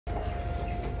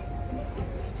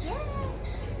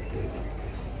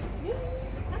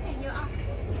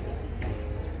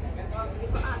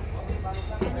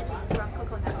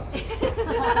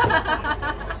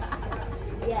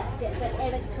Yeah, the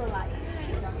electrolyte.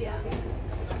 Yeah.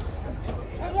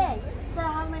 Okay, so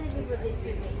how many people did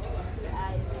you meet?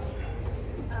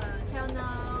 Till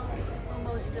now,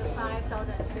 almost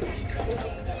 5,000 since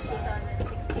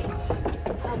 2016.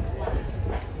 Oh, wow.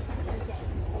 Okay.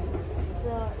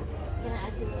 So, can I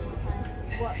ask you one more time?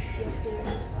 What's your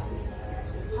feelings?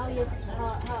 How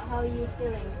you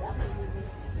feelings after you meet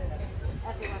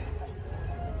everyone?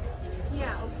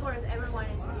 Yeah, of course, everyone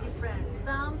is different.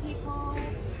 Some people,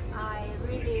 I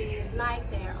really like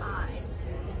their eyes.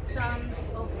 Some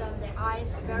of them, their eyes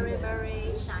very,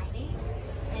 very shiny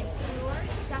and pure,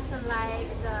 just like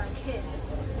the kids.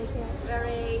 Okay.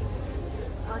 Very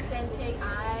authentic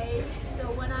eyes. So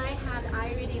when I had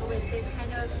eye reading with this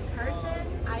kind of person,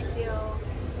 I feel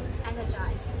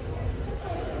energized.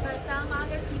 But some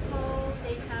other people,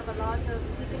 they have a lot of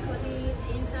difficulties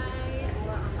inside,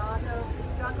 or a lot of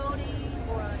struggling,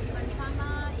 or even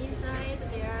trauma inside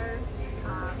their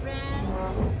brain.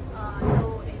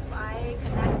 So if I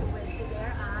connect with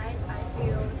their eyes, I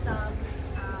feel some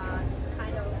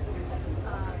kind of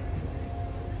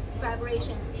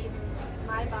vibrations in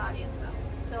my body as well.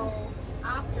 So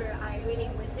after I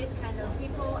reading with this kind of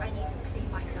people, I need to clean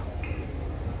myself.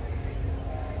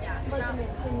 Yeah. What do you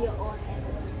mean, clean your own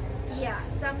energy? Yeah,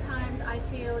 sometimes I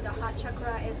feel the heart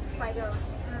chakra is quite of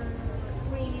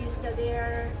squeezed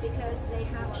there because they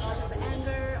have a lot of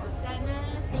anger or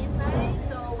sadness inside.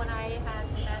 So when I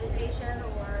had meditation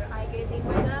or eye gazing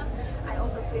with them, I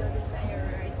also feel this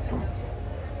area is kind of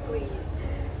squeezed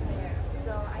there.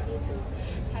 So I need to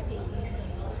tap in,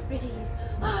 release.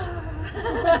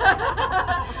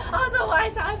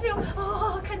 Otherwise I feel,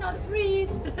 cannot breathe.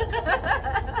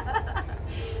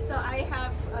 So I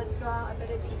have a strong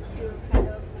ability to kind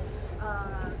of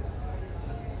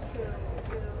to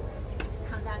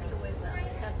connect with them,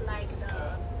 just like the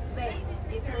wave.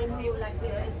 If they move like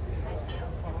this, I feel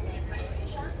the same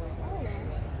vibration.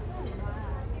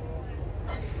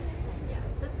 Yeah,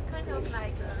 that's kind of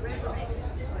like resonates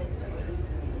with the person.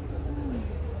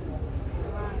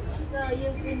 So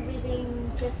you've been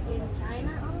reading just in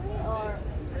China only, or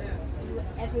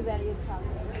everywhere you travel?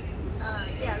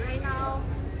 Yeah, right now,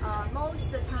 most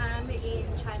of the time in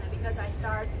China because I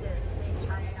start this in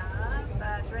China.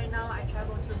 But right now I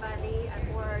travel to Bali and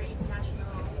more international.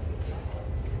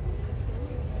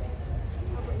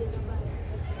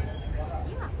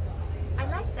 Yeah, I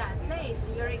like that place.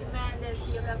 You recommend this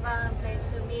yoga fun place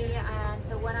to me, and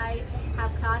so when I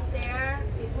have class there,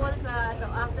 before the class or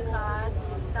after class,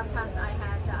 sometimes I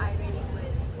had eye reading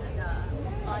with the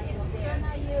audience there. So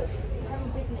now you have a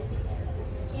business?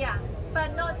 Yeah,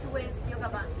 but not with yoga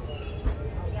band.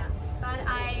 Yeah, but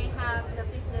I have the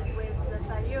business with the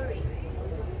Sayuri.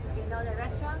 You know the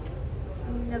restaurant?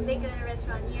 The big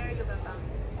restaurant near yoga band.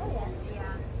 Oh yeah.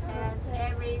 Yeah, and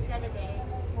every Saturday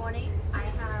morning I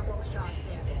have workshops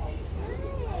there.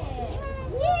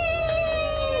 Yay!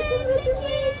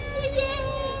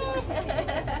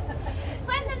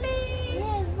 Finally!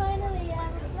 Yes, finally you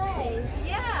have a place.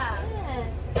 Yeah, Yeah.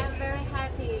 I'm very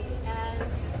happy, and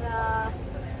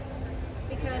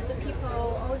because people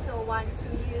also want to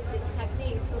use this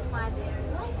technique to find their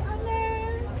life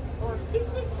partner or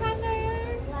business partner.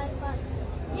 Life fun.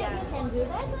 Yeah, Yeah. you can do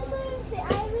that also, the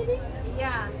eye reading.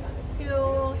 Yeah, to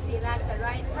select the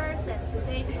right person to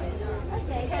date with.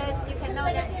 Okay. Because you can Just know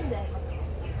like that. a Tinder.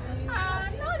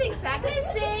 Not exactly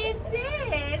same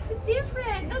thing. It's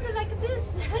different. Not like this.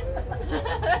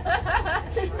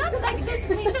 Not like this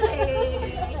tingly.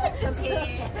 Okay.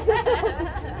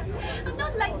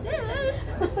 Not like this.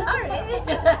 Sorry.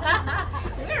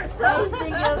 We're so A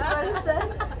single person.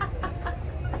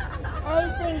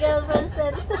 A single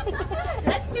person.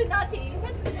 Let's do naughty.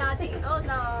 Let's do naughty. Oh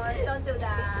no, don't do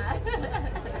that.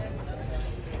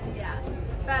 Yeah,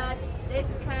 but this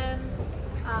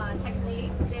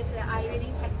technique, this eye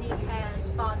reading technique can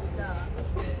spot the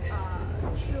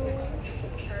true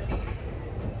person,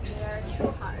 their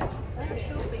true heart, their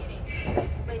true feeling,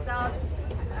 without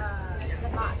the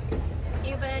mask.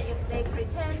 Even if they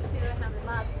pretend to have the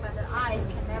mask, but the eyes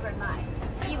can never lie.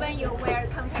 Even you wear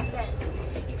contact lens,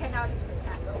 you cannot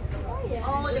pretend. Oh, yeah.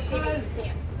 All the feelings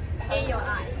there in your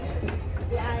eyes.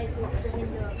 The eyes is the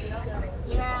window of the soul.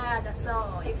 Yeah, the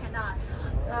soul. You cannot.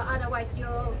 Otherwise,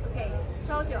 okay.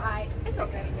 Close your eye. It's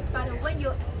okay. But when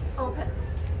you open,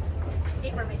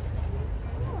 information.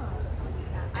 Oh.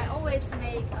 I always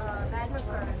make a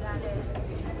metaphor that is,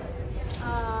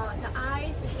 the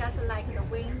eyes is just like the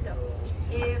window.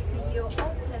 If you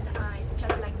open the eyes,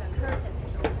 just like the curtain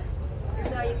is open,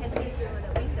 so you can see through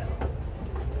the window.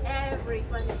 Every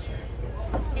furniture,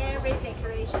 every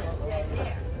decoration is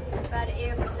there. But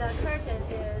if the curtain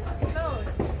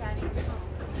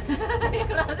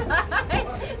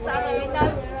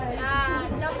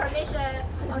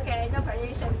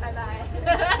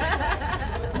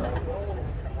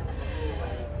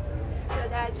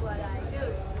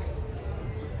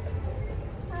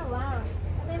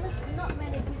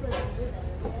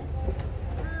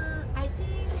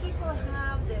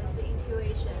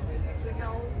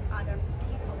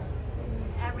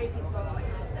every people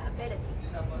has the ability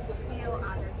to feel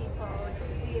other people, to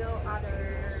feel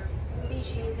other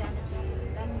species energy.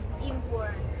 That's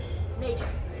inborn nature.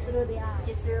 Through the eyes.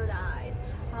 It's through the eyes.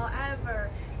 However,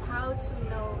 how to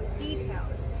know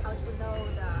details, how to know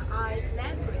the eyes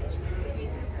language, we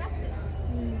need to practice.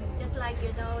 Just like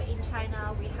in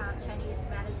China we have Chinese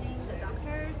medicine, the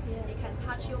doctors, they can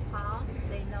touch your palm,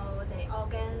 they know the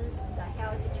organs, the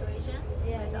health situation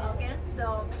with the organ.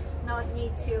 So not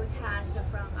need to test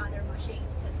from other machines,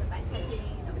 just by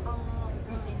tapping the palm,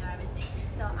 everything.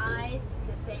 So eyes,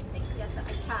 the same thing, just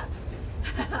a tap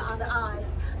on the eyes,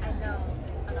 I know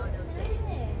a lot of things.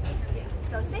 Yeah.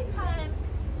 So save time,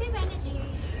 save energy,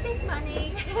 save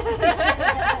money.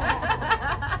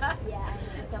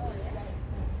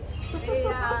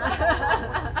 Yeah,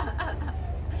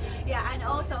 yeah, and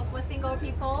also for single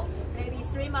people, maybe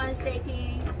 3 months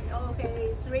dating,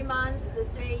 okay, 3 months,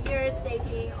 3 years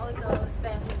dating, also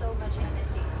spend so much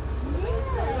energy with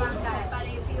the wrong guy. But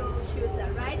if you choose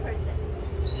the right person.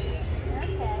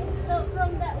 Okay, so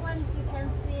from that one you can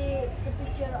see the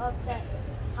picture of that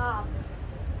half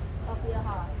of your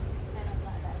heart, kind of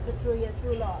like that, your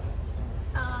true love.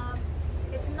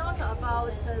 It's not about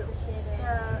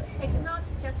it's not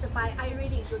just by eye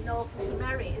reading to know who to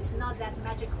marry. It's not that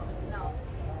magical. No,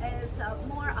 it's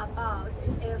more about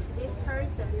if this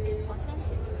person is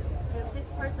authentic, if this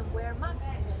person wear mask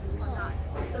or not.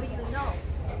 So you know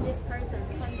this person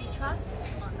can be trusted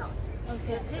or not.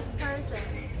 Okay. If this person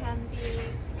can be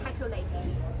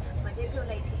calculating,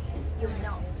 manipulating, you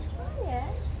know. Oh, yeah.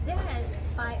 Then,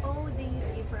 by all these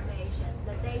information,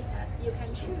 the data, you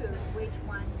can choose which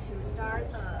one to start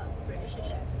a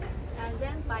relationship. And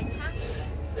then by testing,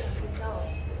 you know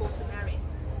who to marry.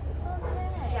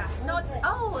 Okay. Yeah, not,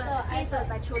 okay. he's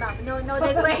my true love. No,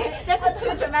 this way. That's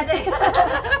too dramatic.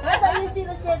 I thought you see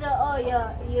the shadow, oh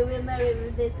yeah, you will marry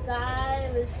with this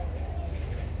guy, with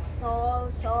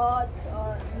tall, short,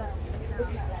 or no,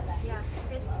 it's not like that. Yeah,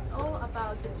 it's all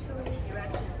about the two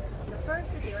directions. The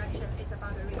first direction is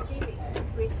about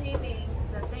receiving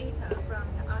the data from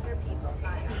the other people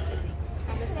by using.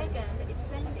 And the second is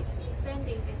sending.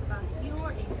 Sending is about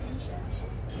your intention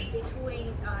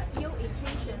between your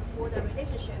intention for the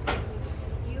relationship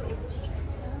between your intention.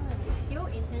 Your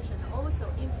intention also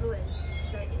influence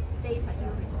the data you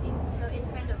receive. So it's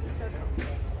kind of a circle. The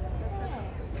circle.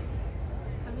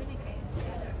 Communicate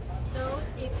together. So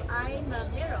if I'm a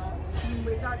mirror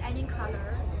without any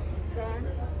color, then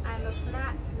I'm a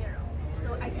flat mirror,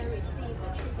 so I can receive the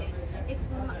true data. If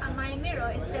my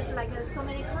mirror is just like so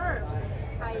many curves,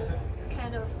 I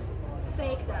kind of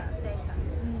fake the data.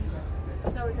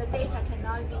 So the data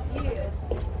cannot be used,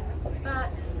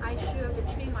 but I should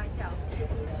train myself to be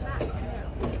flat mirror.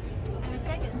 And the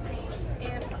second thing,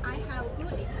 if I have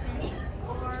good intention,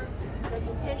 or the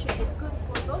intention is good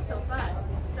for both of us,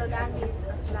 so that is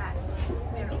a flat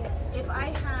mirror. If I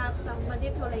have some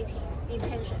manipulating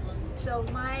intention, so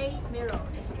my mirror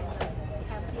is kind of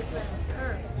have different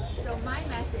curves. So my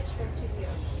message sent to you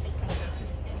is kind of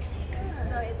mistake.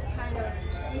 So it's kind of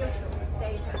neutral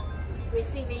data,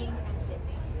 receiving and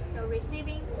sending. So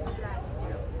receiving flat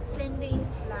mirror, sending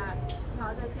flat,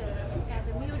 positive, and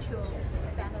mutual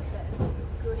benefits,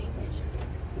 good intention.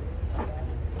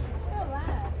 Oh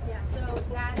wow. Yeah. So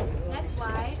that's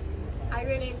why I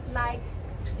really like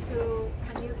to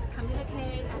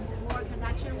communicate and more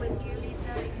connection with you,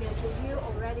 Lisa, because you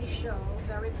already show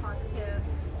very positive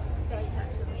data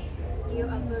to me. You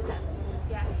are good.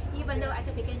 Yeah. Even though at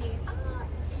the beginning,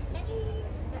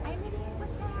 I really,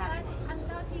 what's that? I'm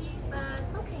doubting, but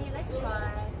okay, let's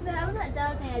try. No, I'm not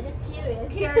doubting. I'm just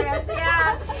curious. Curious,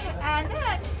 yeah. And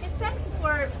then it's thanks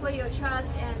for your trust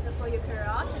and for your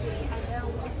curiosity. And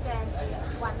then we spent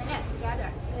 1 minute together.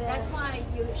 Yeah. That's why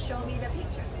you show me the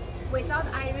picture. Without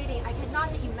eye reading, I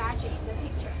cannot imagine the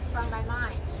picture from my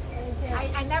mind.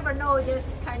 Okay. I never know this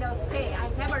kind of thing. I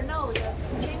never know this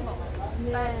symbol.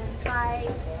 Yeah. But by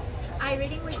eye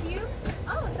reading with you,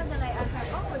 suddenly I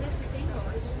have, this is symbol.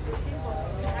 This is a symbol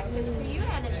connected to your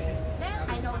energy. Then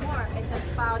I know more. It's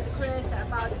about Chris,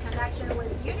 about connection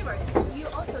with universe. You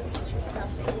also teach me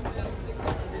something.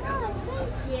 Oh,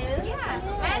 thank you.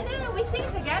 Yeah. And then we sing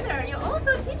together. You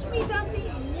also teach me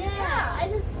something. Yeah.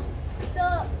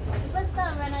 So first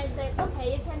time when I said,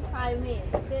 okay, you can try me,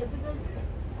 because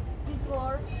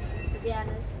before, to be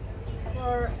honest,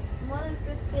 for more than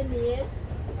 15 years,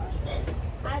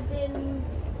 I've been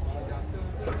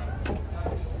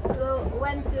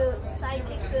went to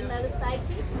psychic, to another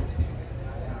psychic,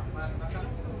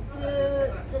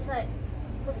 to just like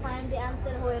to find the answer,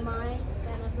 who am I,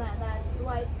 kind of like that,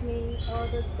 why it's me, all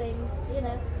those things,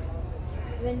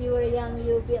 when you were young,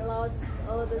 you a bit lost,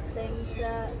 all those things.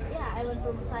 Yeah, I went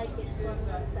from psychic, from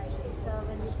non-psychic. So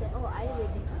when you say, oh, I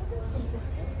reading, oh, that's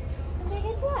interesting. And they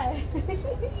get why. So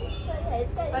yeah,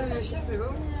 it's kind of interesting.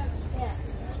 Yeah.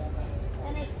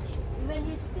 And it's,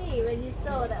 when you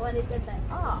saw that one, it's just like,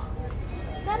 oh,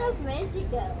 it's kind of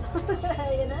magical.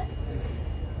 You know?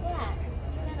 Yeah.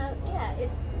 Kind of, yeah,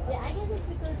 it's, yeah, I guess it's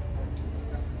because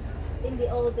in the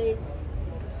old days,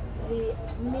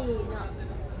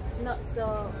 not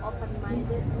so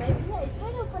open-minded. Maybe yeah, it's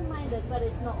kind of open-minded, but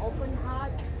it's not open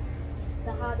heart.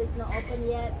 The heart is not open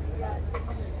yet. But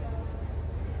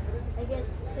I guess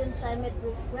since I met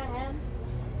with Graham,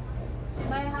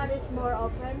 my heart is more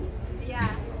open. Yeah.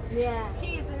 Yeah.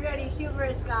 He is a really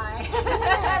humorous guy.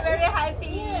 Yeah. Very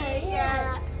happy.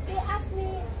 Yeah. They ask me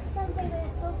something that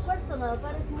is so personal,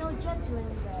 but it's no judgment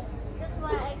there. That's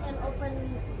why I can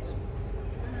open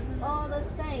all those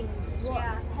things what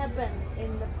happened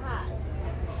in the past.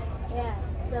 Yeah.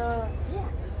 So yeah,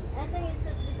 I think it's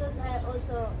just because I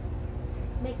also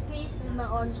make peace with my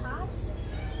own past.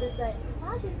 Just like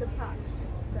past is the past.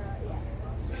 So yeah.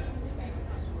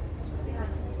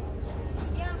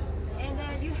 Yeah. And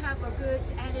then you have a good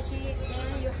energy,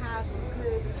 then you have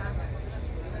good karma.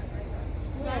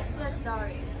 That's the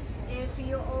story. If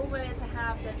you always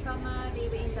have the trauma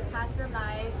living in the past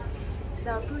life,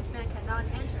 the good man cannot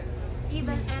enter.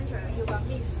 Even enter, you will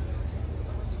miss.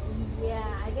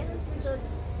 Yeah, I guess it's because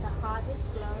the heart is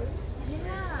closed.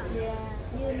 Yeah.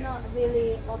 Yeah, you not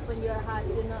really open your heart.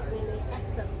 You not really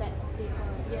accept that people.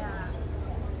 Yeah.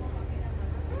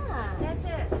 Yeah. That's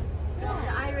it. So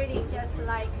the eye reading just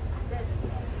like this.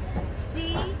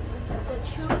 See the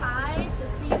true eyes,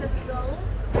 see the soul,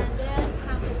 and then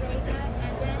have the data,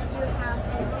 and then you have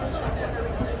intention for the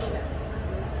relationship.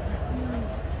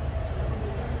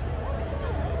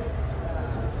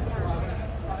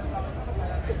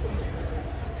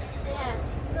 Yeah,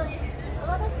 because a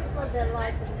lot of people they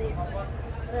lost in this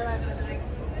relationship.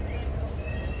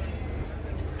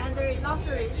 And they lost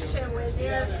the relationship with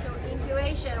their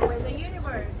intuition, with the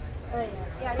universe. Oh yeah.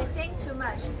 Yeah, they think too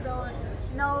much, so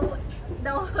no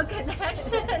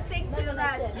connection. Think No too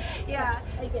much. connection. Yeah.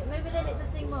 Okay, maybe they need to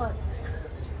sing more.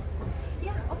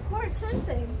 Yeah, of course.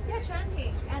 Chanting. Yeah,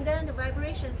 chanting, and then the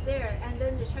vibrations there, and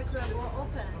then the chakra more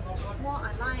open, more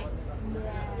aligned.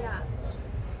 Yeah.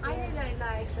 I really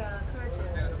like the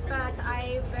curtain, but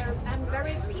I'm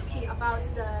very picky about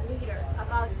the leader,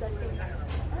 about the singer.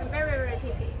 I'm very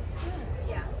picky.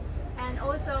 Yeah, and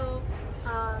also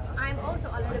I'm also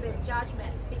a little bit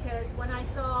judgment because when I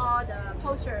saw the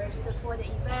posters for the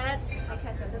event, I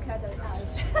can't look at the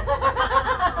eyes.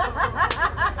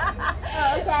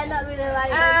 Oh, okay, I not really like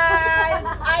it.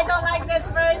 I don't like this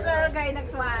person. Okay,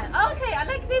 next one. Okay, I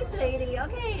like this lady.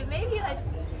 Okay, maybe let's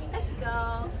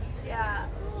go. Yeah.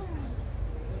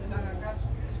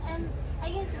 And I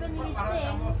guess when we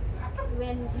sing,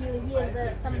 when you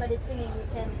hear somebody singing,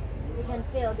 you can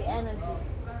feel the energy.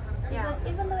 Yeah.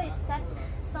 Because even though it's sad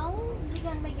song, you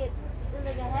can make it feel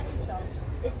like a happy song.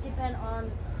 It depends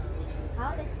on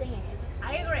how they sing it.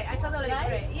 I agree. I totally Right?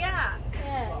 agree. Yeah.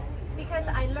 Yeah. Because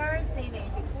I learned singing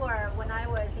before when I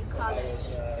was in college.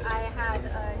 I had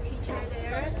a teacher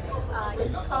there. He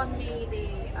taught me the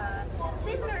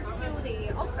similar to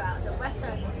the opera, the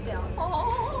Western scale.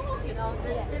 Oh, you know,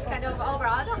 this kind of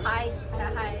opera, the high,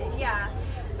 yeah.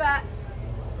 But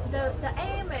the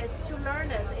aim is to learn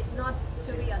this. Is not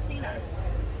to be a singer,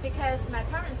 because my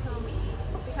parents told me,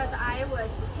 because I was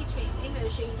teaching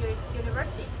English in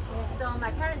university. So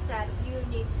my parents said you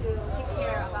need to take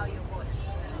care about your voice.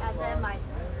 And then my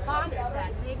father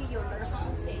said maybe you learn how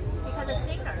to sing, because a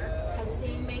singer can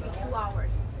sing maybe 2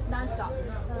 hours non-stop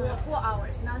or 4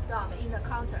 hours non-stop in the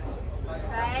concert,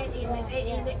 right? In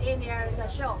the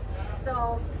show.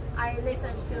 So I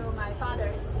listened to my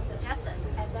father's suggestion,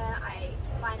 and then I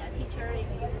find a teacher in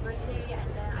the university,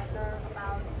 and then I learned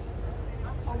about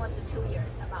almost 2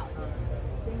 years about this.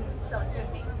 So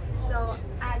singing. So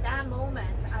at that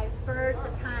moment, I first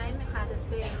time had a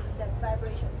feeling that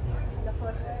vibrations here. The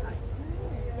first time,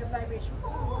 the vibration,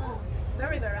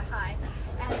 very high.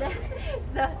 And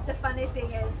then the funny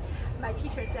thing is, my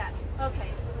teacher said,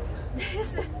 okay,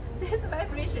 this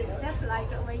vibration is just like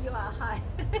when you are high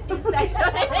in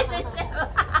sexual relationship.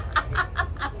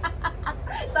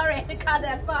 Sorry, I cut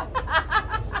that part.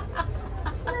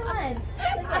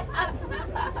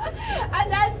 At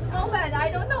that moment, I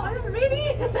don't know, really.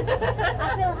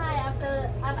 I feel high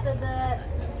after the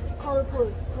cold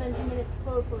pool, 20 minutes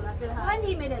cold pool. I feel high.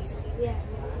 20 minutes. Yeah.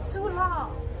 Too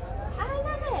long. I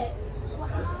love it.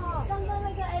 Wow. Sometimes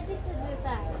I get addicted with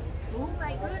that. Oh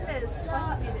my goodness. So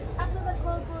 20 minutes. after the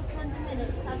cold pool, 20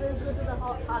 minutes, I will go to the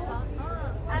hot tub.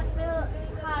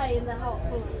 stay in the hot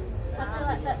pool. I feel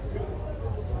like that's.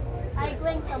 I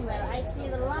going somewhere. I see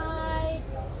the light.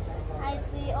 I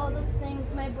see all those things.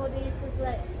 My body is just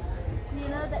like, you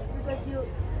know, that's because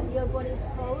your body is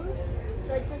cold.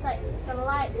 So it's just like the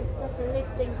light is just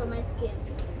lifting from my skin.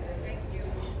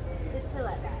 Just feel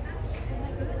like that. Oh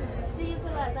my goodness. Do you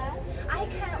feel like that? I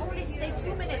can only stay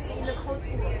 2 minutes in the cold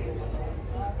pool.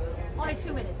 Only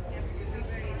 2 minutes.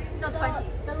 Not So 20.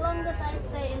 the longest I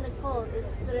stay in the cold is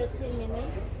 30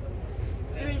 minutes.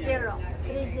 30.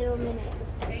 30 minutes.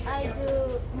 I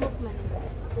do movement in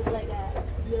that. It's like a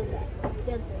yoga,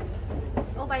 dancing.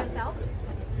 All by yourself?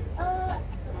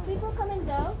 People come and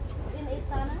go in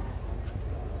Istana.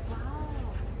 Wow.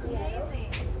 Yeah. Amazing.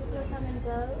 People come and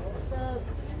go. So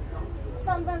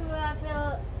sometimes when I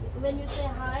feel, when you say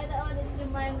hi, that one just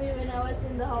remind me when I was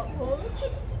in the hot pool.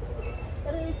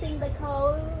 Releasing the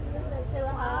cold, I feel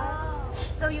hi. Wow.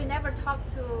 So you never talk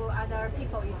to other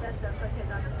people, you just focus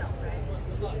on yourself,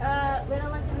 right? When I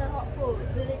was in the hot pool,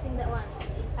 releasing that one,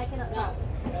 I cannot talk.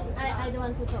 I don't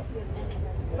want to talk with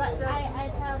anyone. But So- I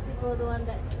tell people the one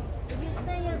that if you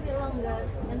stay here a bit longer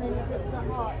and then you feel the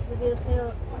hot, you will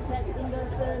feel that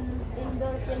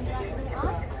endorphin rushing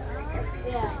up.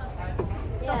 Yeah.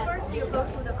 So first you go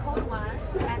to the cold one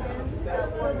and then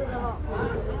go to the hot pool.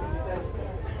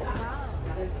 wow.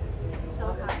 So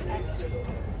hot.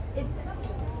 I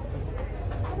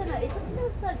don't know, it just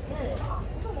feels so good.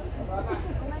 Oh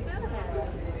my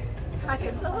goodness. I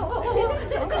feel so cold.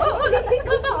 Let's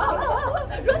go.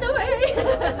 Run away.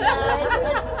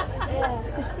 Yeah.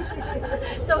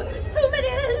 So 2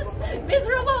 minutes.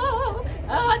 Miserable.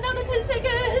 Another 10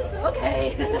 seconds. Okay.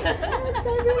 So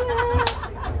real.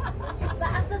 But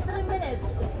after 3 minutes,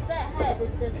 that head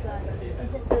is just gone. You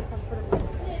just feel comfortable.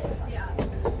 Yeah.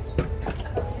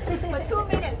 For 2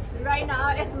 minutes right now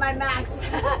is my max.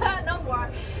 No more.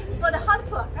 For the hot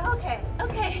pool. Okay.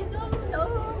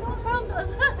 No problem.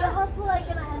 The hot pool I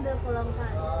cannot handle for a long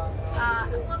time.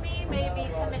 For me, maybe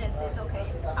 10 minutes is okay.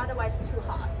 Otherwise, too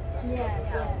hot. Yeah.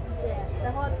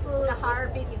 The hot pool. The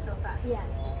heart beating so fast. Yeah,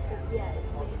 it's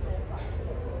really very fast.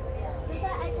 Yeah. So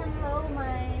that I can lower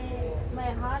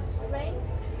my heart rate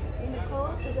in the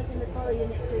cold, because in the cold you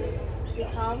need to be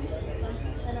calm,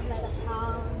 kind of like a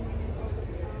calm.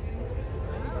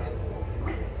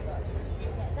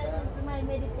 Yeah, that is my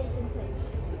meditation place.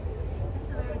 That's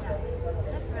very nice.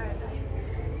 That's very nice.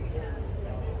 Yeah.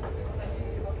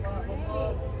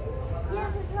 Great. Yeah,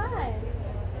 to try.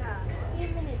 Yeah. Few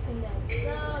minutes in there.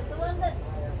 So the one that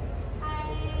I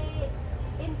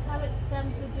encourage them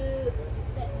to do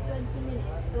that 20 minutes,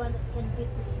 the one that can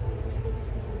beat me. This is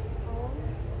name is Tom.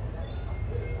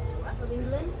 From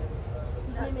England.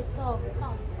 His name is Tom.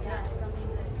 Yeah, from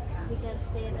England. We can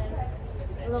stay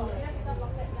there longer.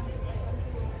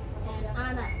 And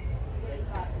Anna.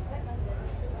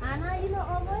 Anna, you know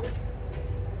Owen?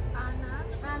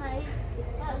 Anna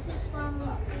she's from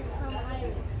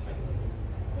Irish.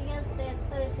 She can stay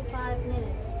 35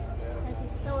 minutes, and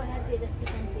she's so happy that she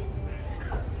can beat me.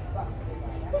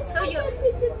 So you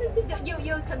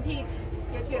compete.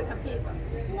 You two compete.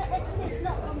 No, actually it's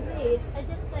not complete. I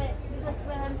just said, because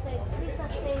Graham said, Lisa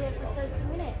stay here for 30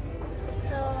 minutes.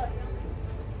 So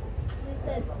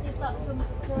she thought to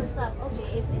herself, okay,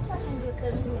 if Lisa can do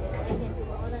 30 minutes, I can do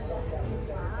more than that.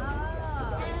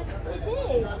 Wow. And she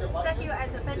did. Set you as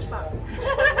a benchmark.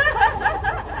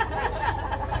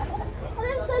 And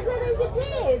I'm so glad that she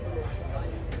did.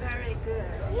 Very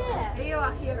good. Yeah. You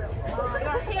are a hero.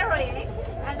 You're a heroine.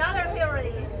 Another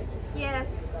heroine. Yes.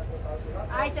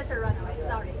 I just run away.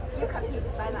 Sorry. You compete.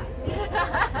 Bye bye.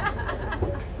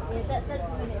 Yeah, that's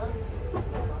 2 minutes.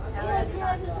 You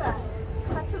have to try.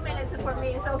 But 2 minutes for me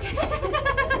is okay.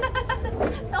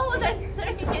 No more than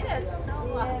 30 minutes. No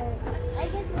more. Yeah. I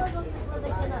guess most of people they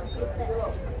cannot do that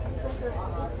because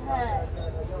it's hurt.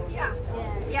 Yeah.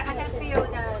 Yeah, I can feel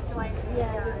the joints.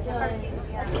 Yeah, the joint, hurting.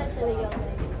 Yeah. especially your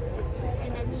legs. It's hurt.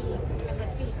 And the knee and the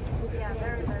feet. Yeah,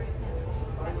 very, very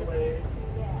painful. At the knee.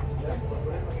 Yeah, I can feel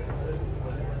it. It's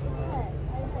hurt.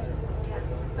 I hurt. Yeah.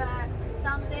 But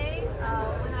someday,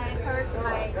 when I hurt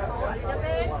my toe a little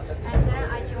bit, and then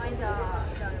I joined the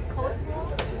cold pool,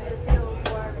 it feels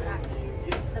more relaxed.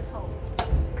 The toe.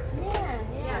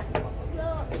 Yeah. So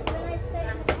when I stay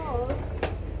in the cold,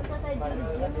 because I do the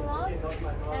gym a lot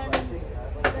and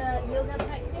the yoga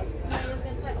practice,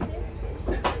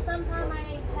 sometimes I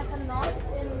have a knot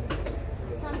in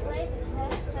some place. It's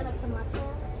hurts, kind of the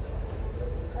muscle,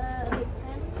 a bit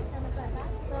tense, kind of like that.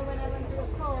 So when I went to the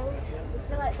cold, I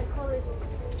feel like the cold is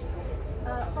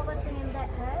focusing in that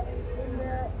head, in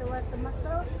the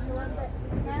muscle, the one that's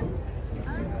tense,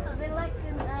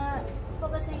 relaxing,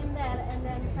 focusing in that, and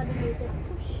then suddenly just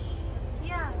push.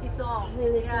 Yeah. dissolve.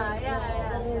 Really Yeah,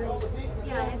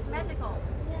 it's magical.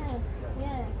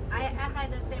 Yeah. I had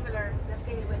a similar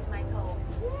feeling with my toe.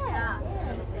 Yeah.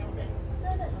 The same thing. So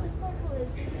that's the cool is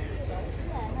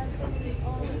having all these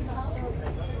muscle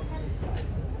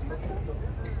muscle.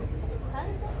 How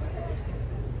is that?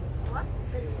 What?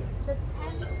 The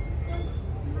tenses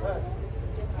muscle?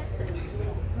 Tenses.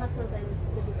 Muscle that is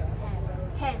with the hand.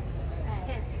 Tense.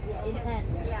 Tense. Yeah, in hand.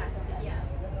 Yeah.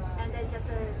 And then just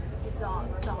dissolve.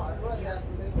 Yeah.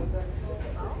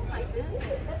 Oh my goodness.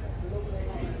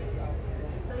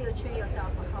 So you treat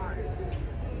yourself hard.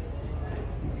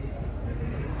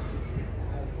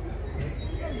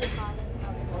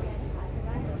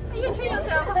 You treat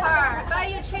yourself hard, but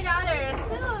you treat others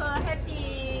so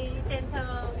happy,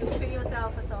 gentle. You treat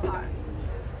yourself so hard.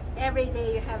 Every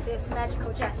day you have these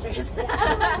magical gestures.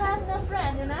 Otherwise I have no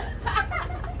friend, you know?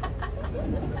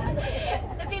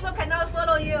 The people cannot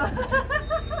follow you.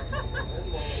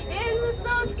 It's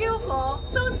so skillful,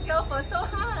 so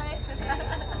high.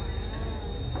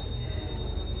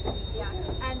 Yeah,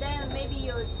 and then maybe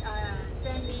you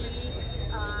send me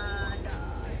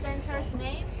the center's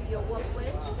name you work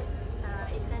with,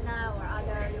 Istana or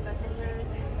other yoga centers,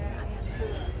 and then I can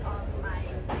choose on my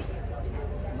menu.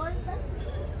 What is that?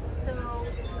 So,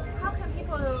 how can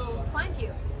people find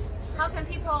you? How can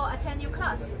people attend your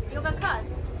class, yoga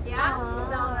class? Yeah.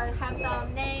 So have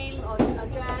some name or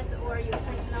address or your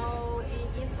personal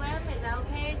Instagram. Is that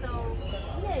okay? So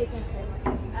Yeah, you can share.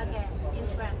 okay,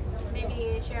 Instagram.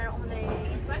 Maybe share on the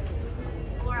Instagram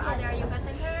or other yoga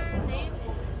center name.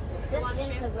 Just Want to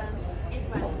share? Instagram.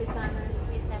 Instagram. Istana.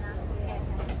 Istana. Okay.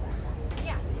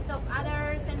 Yeah. So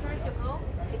other centers you go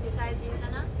besides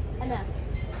Istana? No,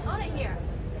 Only here.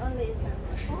 only Istana.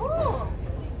 Oh.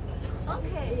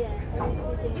 Okay. Yeah,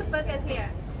 only teaching. You focus here.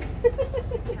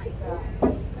 Nice.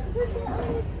 Because you're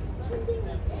always changing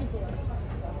the schedule.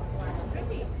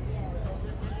 Really?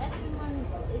 Yeah. Every month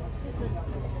is different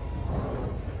schedule.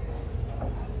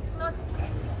 Not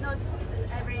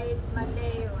every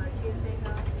Monday or Tuesday.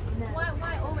 No. No.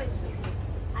 Why always?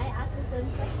 I ask the same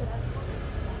question.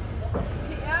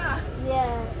 Yeah.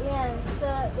 Yeah. So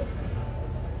it's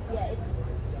yeah.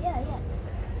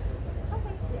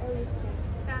 Okay. We always change.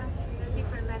 The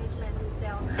different management is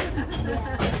down.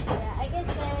 Yeah. I guess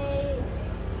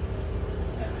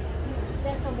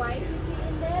there's a YTT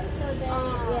in there, so they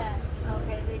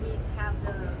Okay, they need to have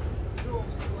the room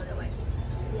for the YTT.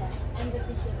 and the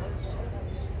teacher also.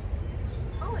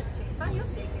 Oh, it's changed. But you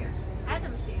stay here.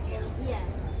 Adam stay here. Yeah.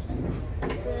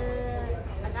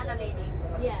 Another lady.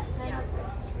 Kind of.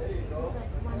 It's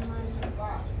like 1 month.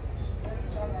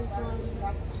 This one.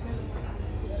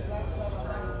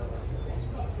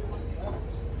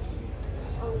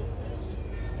 Always.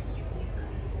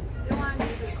 You want to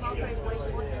cooperate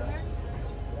with more centers?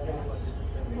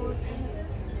 More centers.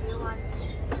 You want,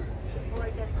 or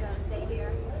just stay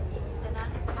here in Istana?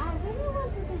 I really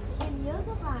want to teach in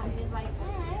yoga band if I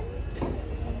can.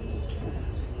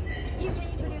 You can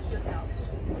introduce yourself.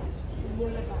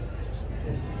 Yoga band.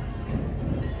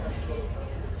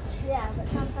 Yeah, but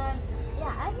sometimes, I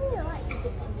really like to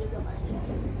teach in yoga band.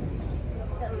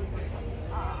 That would be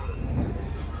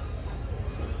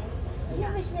You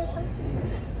wish me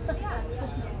Yeah.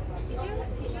 Did you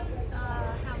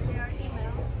have their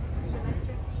email? The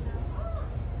manager's email?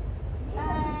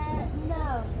 No.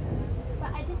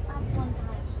 But I did ask one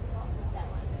time that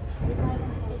one. If I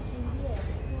want to teach in here,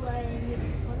 who I need to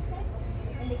contact,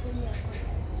 and they give me a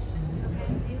contact. Okay.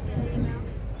 Do you see the email?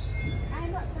 I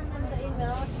not send them the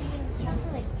email, thinking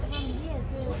traveling from here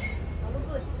to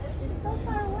Ubud. It's so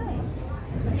far away.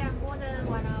 Yeah, more than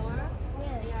 1 hour.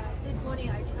 Yeah. This morning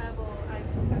I travel. I'm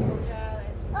in Cambodia.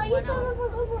 It's Oh, you 1 travel hour.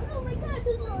 from Ubud? Oh my God, I'm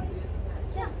sorry.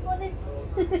 Just for this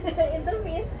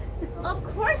interview. Of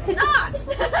course not.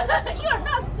 You are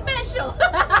not special.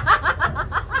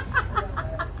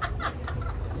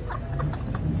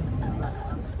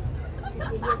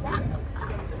 Did you hear that?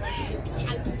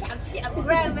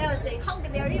 Grand music. How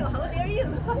dare you? How dare you?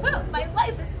 My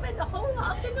wife has spent the whole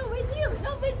afternoon with you,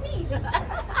 not with me.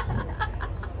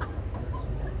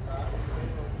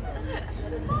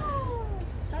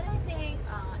 But I think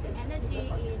the energy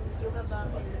in Yoga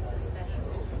Bang is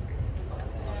special,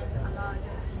 and a lot of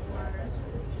more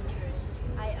teachers.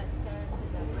 I attend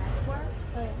the class work,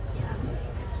 yeah,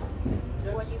 and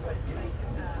 4 different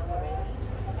already,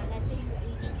 and I think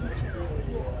each teacher is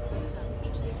full.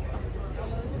 Each teacher is full.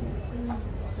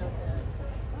 So good.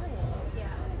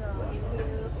 Yeah. So if you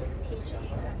teach in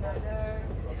another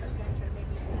center,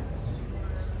 maybe you have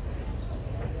more.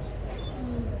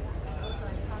 Also, I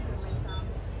talked with some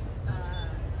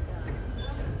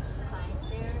the clients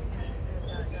there, and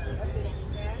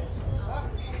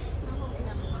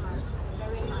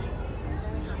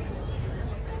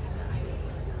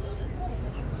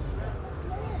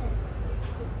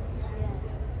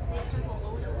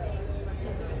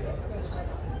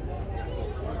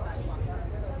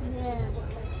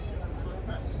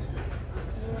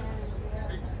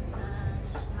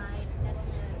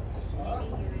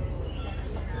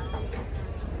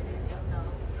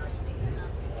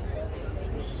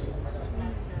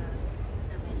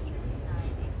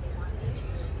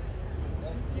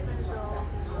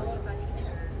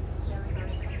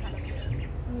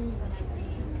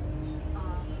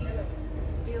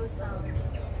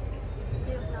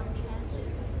still some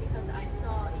chances because I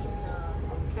saw in the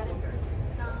calendar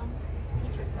some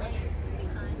teachers' names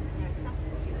behind their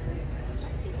substitute.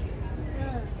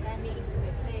 That means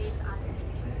replace other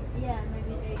teachers. Yeah,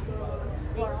 maybe they go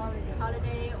for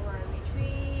holiday or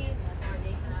retreat, or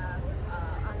they have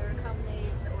other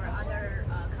companies or other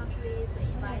countries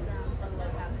invite them to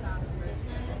have some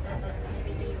business and then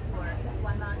maybe leave for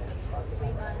 1 month or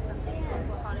 3 months, something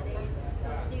for holidays. So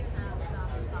still have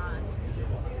some spots.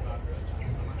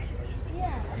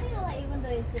 Yeah, I think I like even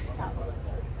though it's just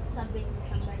subbing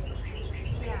somebody.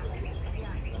 Yeah.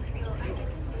 So I think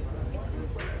it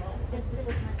could work. Just to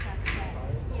put myself there.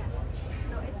 Yeah.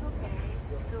 So it's okay.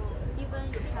 So even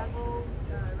you travel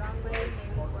the runway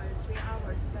maybe for 3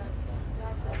 hours, but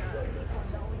let people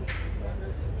know you, then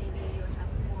maybe you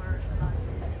have more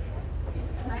classes.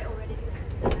 I already sent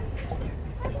the message there.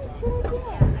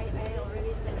 Yeah, I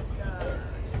already sent the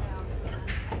email to them,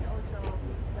 and also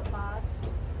the boss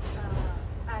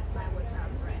at my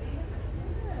WhatsApp already.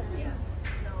 Yeah.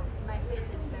 So my face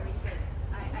is very sick.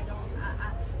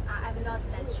 I'm not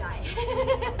that shy.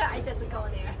 I just go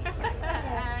there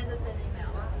and send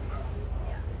email.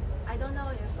 Yeah. I don't know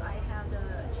if I have the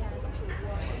chance to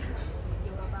work in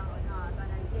Yoruba or not, but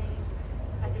I think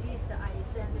at least I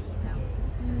send the email.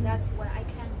 That's what I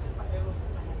can do.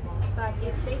 But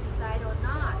if they decide or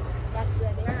not, that's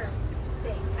their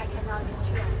thing. I cannot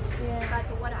control. Yeah. But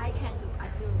what I can do, I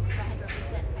do 100%.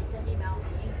 I send email,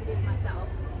 introduce myself,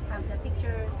 have the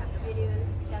pictures, have the videos.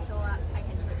 That's all I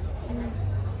can do. And then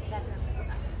let them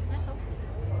decide. That's all.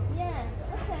 Yeah.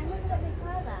 Okay, maybe let me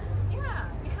try that. Yeah,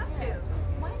 you have to.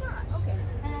 Why not? Okay.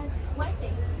 And one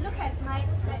thing, look at my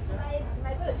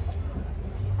book.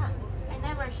 Huh. I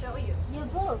never show you. Your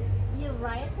book. You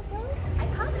write a book? I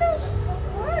published, of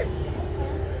course.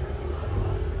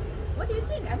 What do you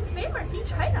think? I'm famous in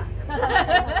China.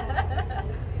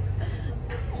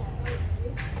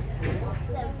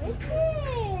 So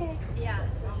pretty. Yeah.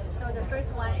 So the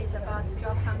first one is about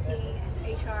job hunting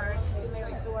and HR's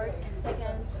human resource, and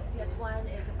second, this one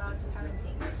is about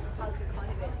parenting, how to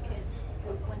cultivate kids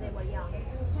when they were young.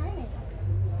 Nice.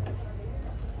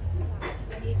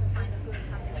 I need to find a good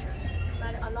publisher,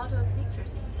 but a lot of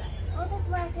pictures inside. Oh, that's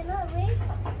why I cannot read.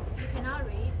 You cannot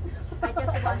read. I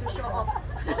just want to show off.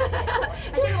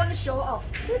 I just want to show off.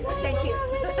 That's why Thank I you.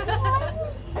 cannot read in Chinese.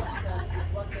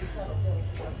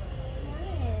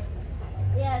 Nice.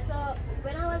 Yeah, so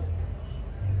when I was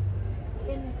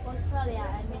in Australia,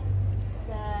 I met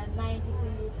the 92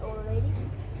 years old lady.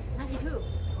 92.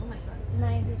 Oh my god.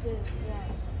 92, yeah.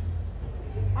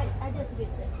 I just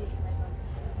wish that she's my mom.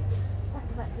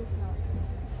 But she's not.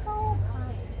 So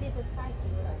kind. She's a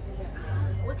psychic.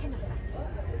 What kind of sign?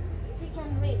 She can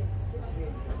read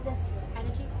just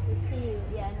Energy? see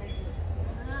the energy.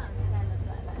 Ah. Kind of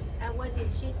like that. And what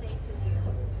did she say to you?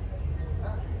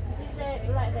 She said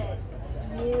like this.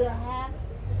 You have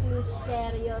to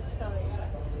share your story.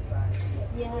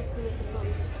 You have to read the book.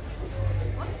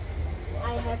 What?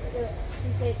 I have to. She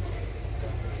said.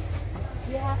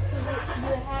 You have to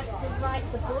write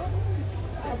the book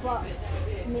about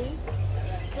me.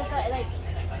 Just like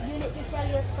you need to share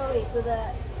your story to the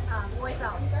Voice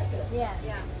out. yeah.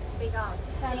 Yeah. Speak out.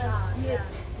 Kind Sing of out. you, Yeah.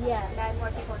 yeah, Let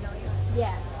more people know you.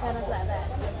 yeah, kind of like that.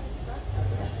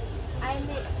 I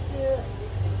need to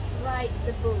write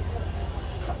the book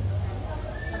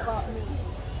about me.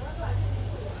 Kind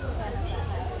of like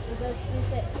that. Because she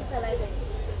said like this.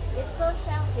 It's so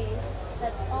selfish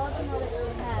that all the knowledge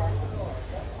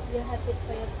you have it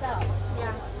for yourself.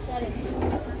 Yeah. Share it.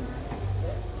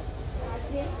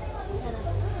 Kind of,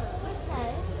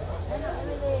 okay. I'm not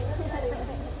really.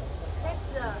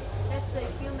 That's the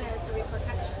human's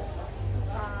reproduction.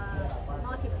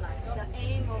 Multiply. The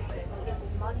aim of it is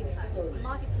multiply.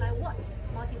 Multiply what?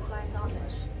 Multiply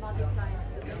knowledge. Multiply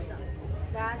the wisdom.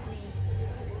 That means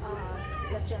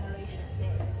the generation. Say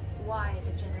why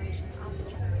the generation after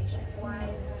generation. Why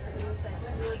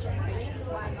new generation?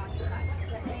 Why multiply?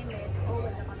 The aim is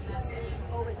always about message.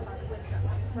 Always about wisdom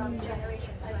from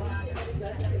generation to another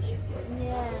generation.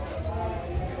 Yeah.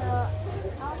 So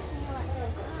I was thinking like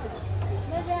this.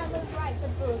 Maybe I will write the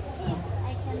book if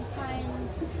I can find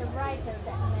the writer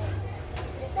that made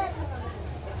that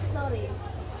story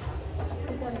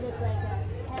become just like a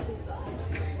happy story.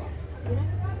 You know?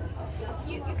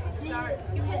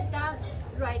 You can start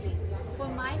writing. For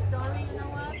my story, you know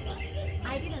what?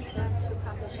 I didn't plan to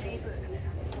publish any book.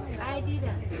 I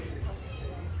didn't.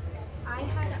 I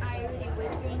had eyereading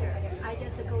with stranger. I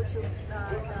just go to the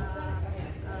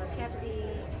KFC,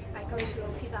 I go to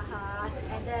Pizza Hut,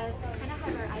 and then can I have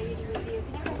an eyereading with you?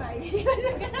 Can I have an eyereading with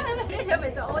you? Can I have an eyereading with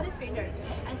you? So all these strangers,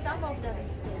 and some of them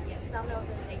say yes, some of them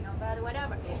say no, but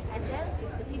whatever. And then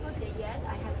if the people say yes,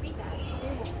 I have feedback. They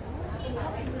will, oh,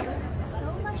 how can you learn so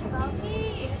much about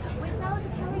me without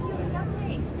telling you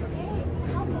something? Okay,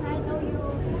 how can I know you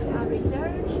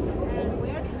research and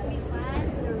where can we find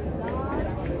the result?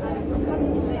 How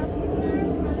can you sell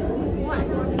papers? More and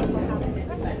more people have these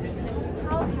questions.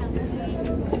 How can we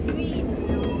read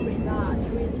your results,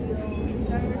 read your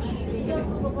research? Is your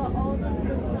book about all the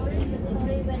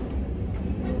story when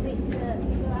you read the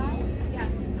class? Yeah,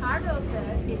 part of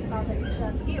it is about the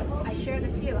skills. I share the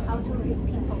skill, how to read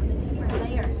people, the different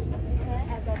layers. Okay.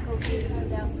 And that go to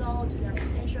their soul, to their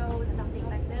potential, something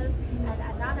like this. And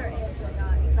another is the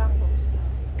examples.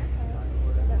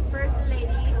 The first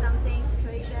lady, something,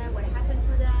 situation, what happened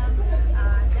to them,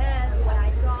 then what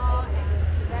I saw, and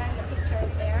then the picture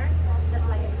there, just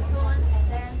like a cartoon,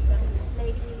 and then the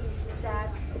lady said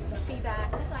the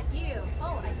feedback, just like you.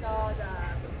 Oh, I saw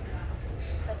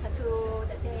the tattoo,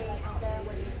 the day, and then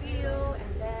what do you feel,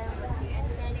 and then what's your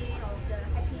understanding of the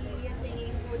happy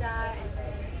singing Buddha, and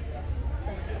then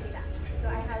the feedback. So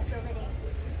I have so many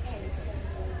cases.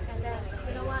 And then,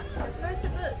 you know what, the first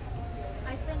book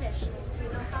I finished, you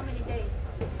know how many days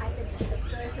I finished the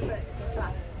first book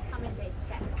dropped? How many days?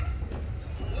 Guess.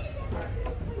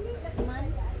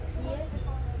 Month, year?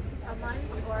 A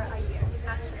month or a year?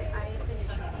 Actually, I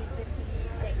finished in 15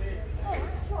 days.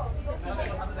 15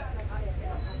 days.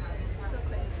 So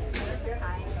quick. This is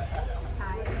Thai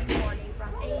morning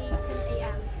from 10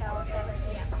 a.m. till 7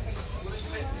 a.m.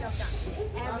 Just done.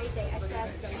 Every day I set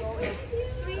the goal is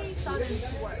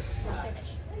 3,000 words to finish.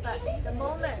 But the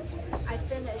moment I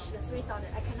finish the 3,000,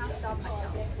 I cannot stop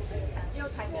myself. I still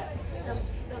typing.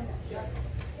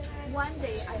 One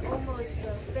day I almost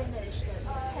finished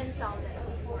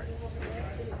 10,000 words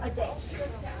a day.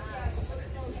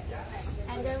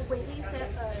 And then within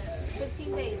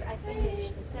 15 days, I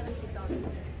finished 70,000.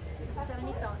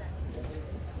 70,000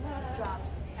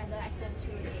 dropped, and then I sent to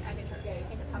the editor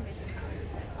in the publishing house. He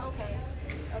said, okay,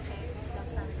 let's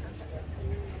sign the contract.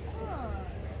 Oh.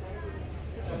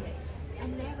 15 days. I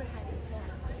never had a plan.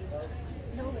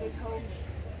 Nobody told me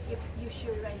you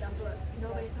should write a book.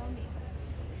 Nobody told me.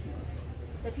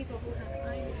 The people who have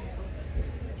eyereading told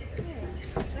me.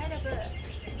 Write a book,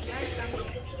 write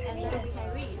something, and then we can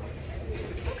read.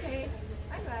 Okay,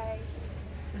 I write.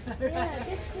 Yeah,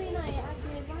 this Queen I asked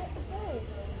me why okay.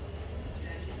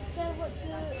 Share what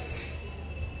you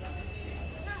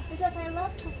because I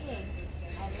love cooking.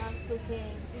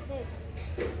 She said,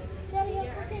 share your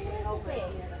cooking recipe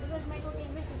because my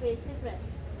cooking recipe is different.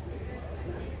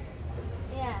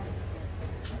 Yeah.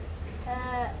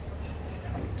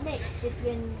 Mix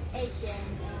between Asian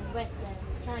and Western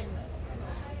Chinese.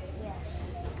 Yeah.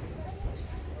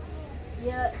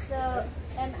 Yeah, so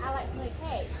and I like my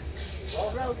cake.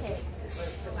 Roll cake.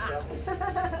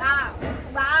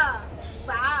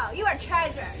 Wow, you are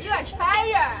treasure. You are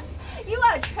treasure. You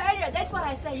are treasure. That's why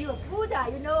I say you are Buddha.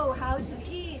 You know how to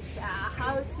eat,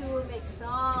 how to make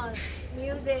songs,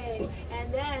 music,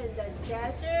 and then the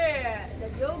gesture, the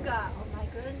yoga. Oh my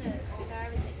goodness, you got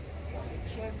everything.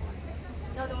 Share more.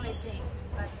 Not only sing,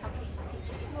 but talking,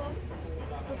 teaching,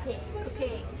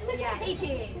 cooking, yeah,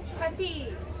 eating,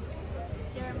 happy.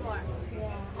 Share more.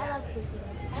 Yeah, I love cooking.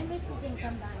 I miss cooking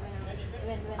sometimes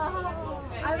when I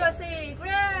will say,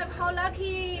 Graham, how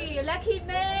lucky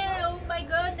man, oh my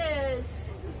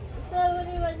goodness. So when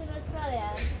we was in Australia,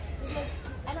 because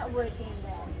I'm not working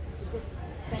there, just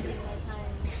spending my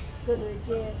time, go to the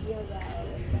gym, yoga,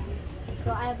 everything.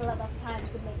 So I have a lot of time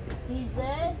to make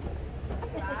dessert.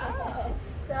 Wow.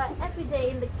 So every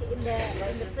day in the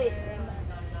fridge,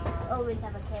 always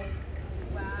have a cake.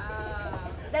 Wow.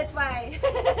 That's why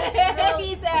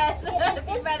he says it's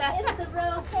a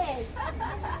real cake.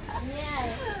 Yeah.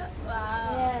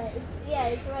 Wow. Yeah,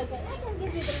 it's real cake. I can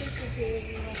give you the recipe if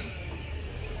you want.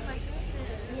 Oh my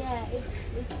goodness. Yeah,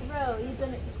 it's raw. You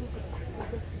don't have to cook it.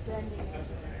 You just blend it.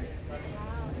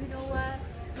 Wow. You know what?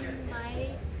 In my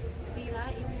villa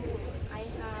in Wood, I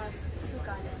have two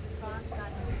gardens, front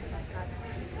garden, back garden.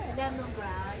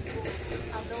 Lemongrass,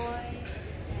 aloe,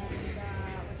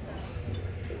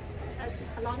 and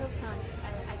a lot of plants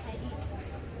I can eat.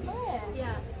 Oh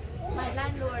Yeah. My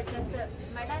landlord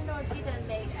didn't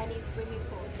make any swimming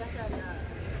pool, just the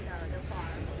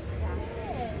farm.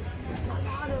 Yeah. A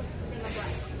lot of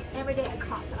lemongrass. Every day I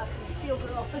cut up, still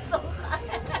grow so high.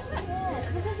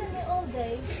 Yeah, because in the old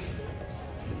days,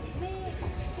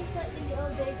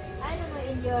 I don't know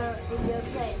in your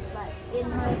place, but in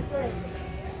my village,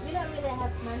 we don't really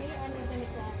money and we're going to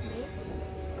have meat.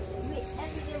 We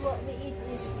every day what we eat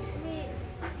is we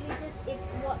just eat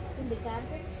what's in the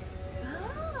garden.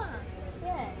 Ah.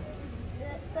 Yeah.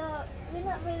 So we're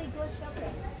not really go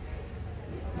shopping.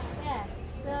 Yeah.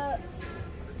 So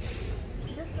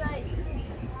just like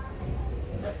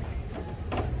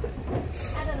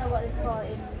I don't know what it's called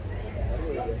in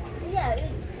yeah,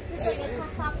 it's like a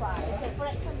cassava. Okay, for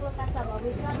example, cassava.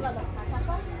 We plant a lot of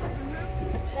cassava.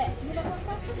 You know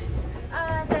cassava?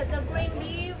 The green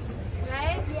leaves,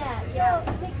 right? Yeah. Yeah.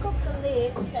 So we cook the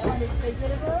leaf. That one is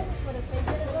vegetable. For the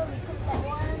vegetable, we cook that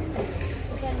one.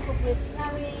 We can cook with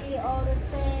curry, all those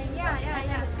things. Yeah, yeah, and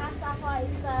yeah. the cassava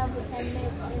itself, we can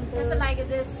make into. Just like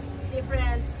this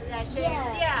different shapes.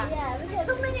 Yeah, Yeah. because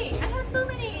So many. I have so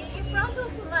many in front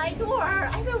of my door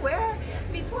everywhere.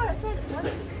 Before I said, what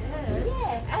is this?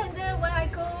 Yeah. And then when I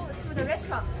go to the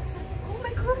restaurant, I said, oh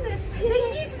my goodness, they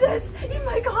eat this in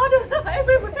my garden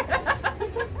everywhere.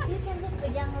 You can look the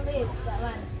young leaf, that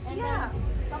one. And Yeah. then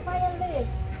papaya leaf.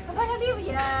 Papaya leaf,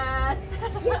 yes.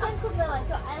 You can cook that one.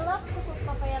 So I love to cook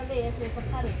papaya leaf with a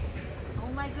curry. Oh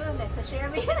my goodness, share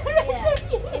me the Yeah.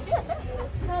 recipe.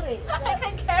 Curry. I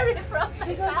can carry it from my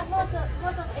Because garden.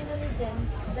 most of Indonesians,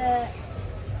 the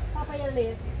papaya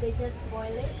leaf, they just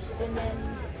boil it and then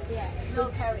yeah. No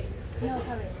curry. No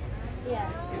curry. Yeah.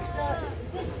 So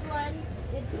this one,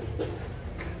 it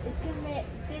can make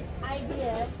this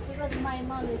idea because my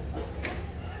mom is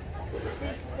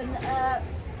this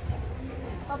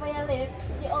papaya leaf.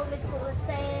 She always cook the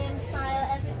same style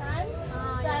every time.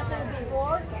 So yeah. after a bit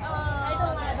bored, I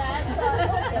don't like that. So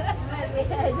okay,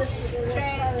 maybe I just put it with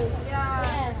curry. Yeah.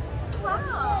 Yeah. Wow.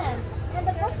 Yeah. And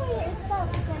the papaya itself,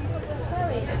 you can cook with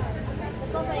curry. The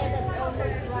papaya that's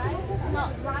almost ripe,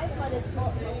 not ripe, but it's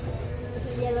not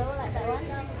yellow like that one.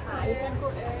 You can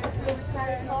cook with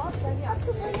curry sauce and it's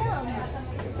super yum. Yeah.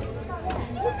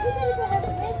 You can even have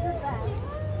a made with that.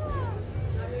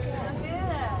 Yeah.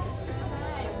 Yeah.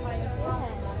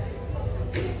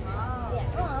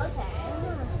 Yeah. Oh, okay.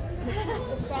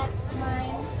 The chef's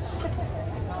mind.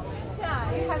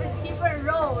 Yeah, you have different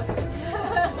roles. Yeah,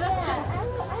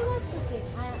 I love cooking.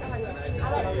 I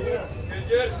like to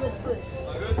eat good food.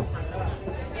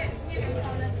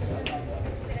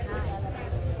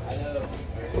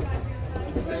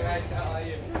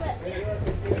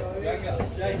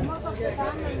 Most of the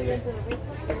time when we go to the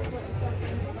restaurant,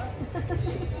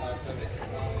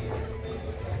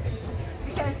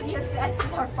 Because you set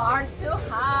the bar too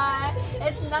high.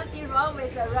 It's nothing wrong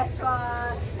with the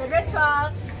restaurant. The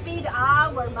restaurant feed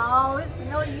our mouths,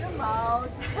 not your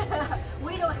mouth.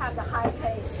 We don't have the high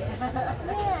taste.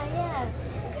 yeah.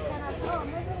 It's kind of, oh,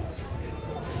 maybe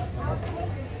our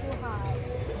taste is too high.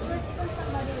 Because even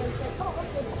somebody will say, oh,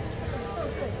 okay, it's so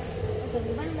good. Okay,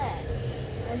 we went there.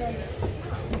 And then,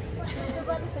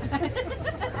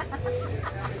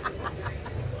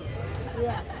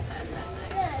 yeah.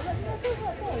 Yeah, that's okay.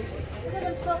 Because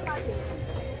I'm so fussy.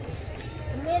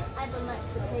 Meat, I don't like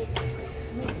to taste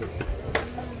meat.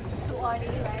 Too oily,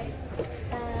 right?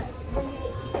 When you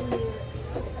eat chicken,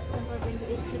 for example, when you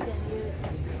eat chicken,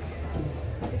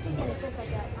 the chicken is just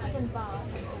like a chicken bar.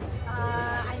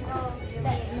 I know.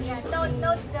 Yeah,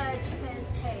 not the chicken's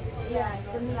taste. Yeah,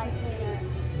 the meat like taste.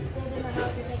 They don't know how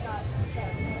to take out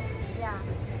that. yeah.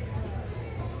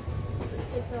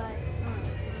 It's like,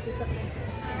 disappointing.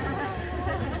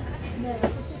 No.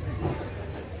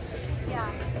 Yeah,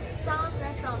 some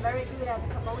restaurants very good at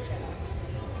promotion.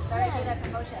 Very good at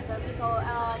promotion. So people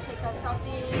take a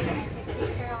selfie and take a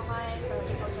picture online. So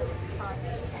people just start.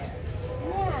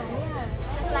 Yeah.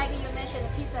 Just like you mentioned,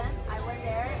 pizza. I went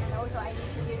there and also I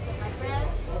introduced my friend.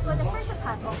 For the first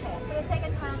time, okay. For the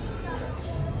second time,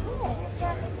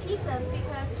 yeah, pizza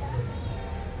because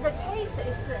the taste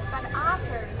is good, but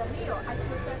after the meal, I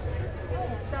feel thirsty.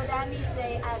 So that means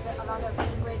they add a lot of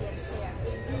ingredients there.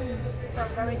 So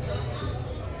very thirsty.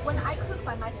 When I cook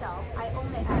by myself, I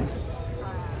only add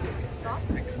salt,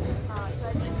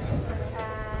 sardine,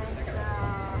 and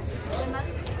lemon.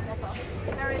 That's all.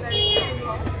 Very, very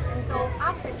simple. So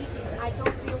after eating, I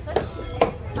don't feel thirsty.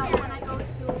 But when I go to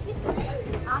pizza,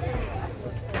 after meal, I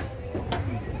feel thirsty.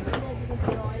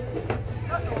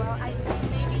 Not oil. I think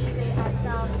maybe they have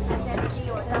some SMG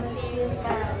or something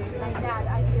like that.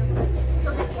 I feel thirsty. So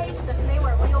the taste, the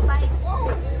flavor, when you bite,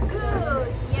 oh,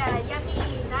 good, yeah,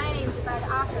 yummy, nice. But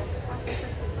after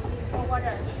thirsty, or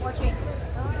water, or drink.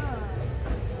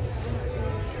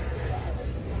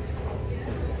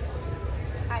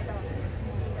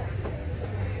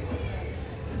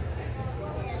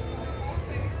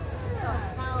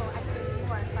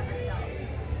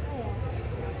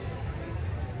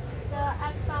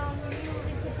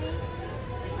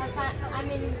 I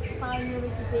mean, find new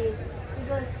recipes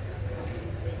because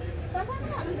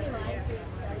sometimes I really like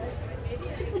salad.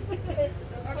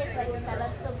 Tastes like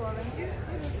salad, so boring.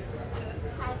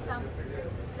 Add some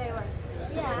flavor.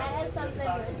 Yeah, I add some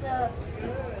flavor. So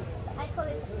I call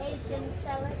it Asian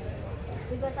salad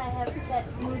because I have that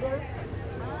noodle.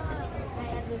 I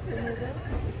add with the noodle.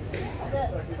 The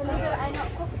noodle I not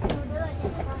cook the noodle. I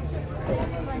just wash it so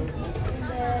it's crunchy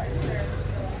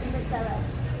in the salad.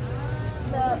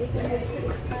 So you can use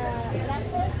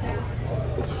lettuce,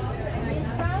 bean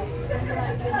sprouts, and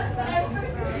like bean sprouts.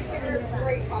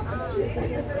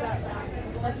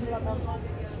 That's a lot of,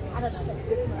 I don't know, that's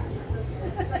good for us.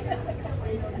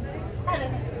 I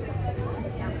don't know.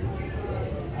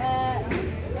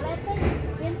 Lettuce,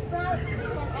 bean sprouts, you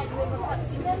can add with a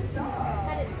capsicum.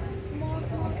 Cut it small,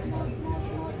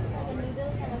 like a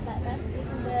noodle, kind of like that.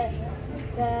 Even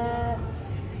the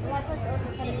lettuce also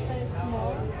cut it very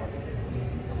small.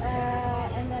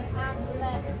 And then after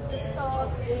that, the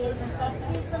sauce is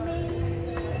sesame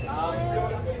oil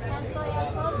and soya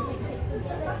sauce. Mix it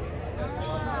together.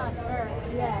 Stir.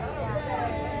 Yes.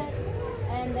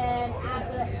 And then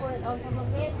after that, pour it on top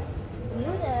of it.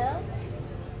 Noodle.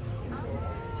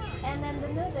 And then the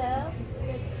noodle,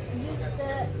 just use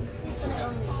the seasoning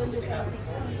only. Don't use anything.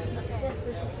 Just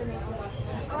the seasoning only.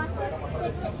 Wash it,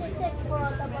 shake, pour on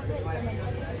top of it, and then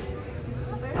add it.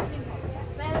 Very simple.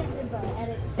 Very simple. Add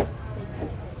it.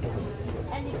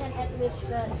 And you can add with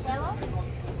the shallot.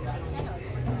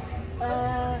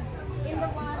 In the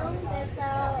warung, there's a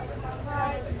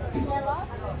fried shallot.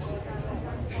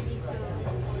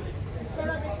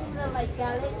 Shallot is similar like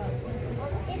garlic.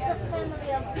 It's a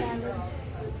family of garlic.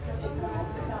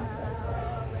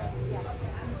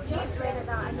 Please read it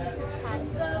out. I need to try.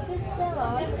 So this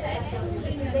shallot,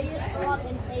 they use a lot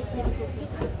in Asian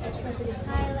cooking, especially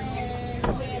Thailand,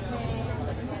 Vietnam.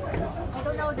 I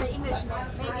don't know the English name.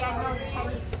 Maybe I know the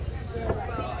Chinese. I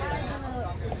don't know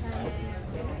the Chinese name.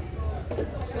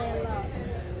 Shallot.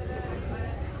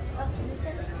 Oh,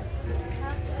 listen.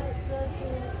 After go to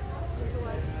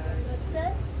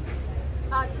search.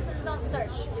 This is not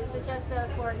search. It's just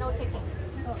for note taking.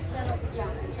 Oh, shallot.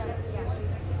 Yeah.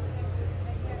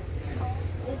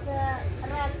 It's a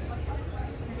red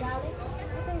garlic.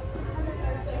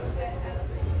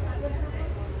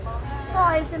 Oh,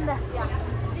 it's in there. Yeah.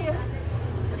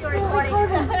 Still recording.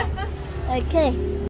 Okay.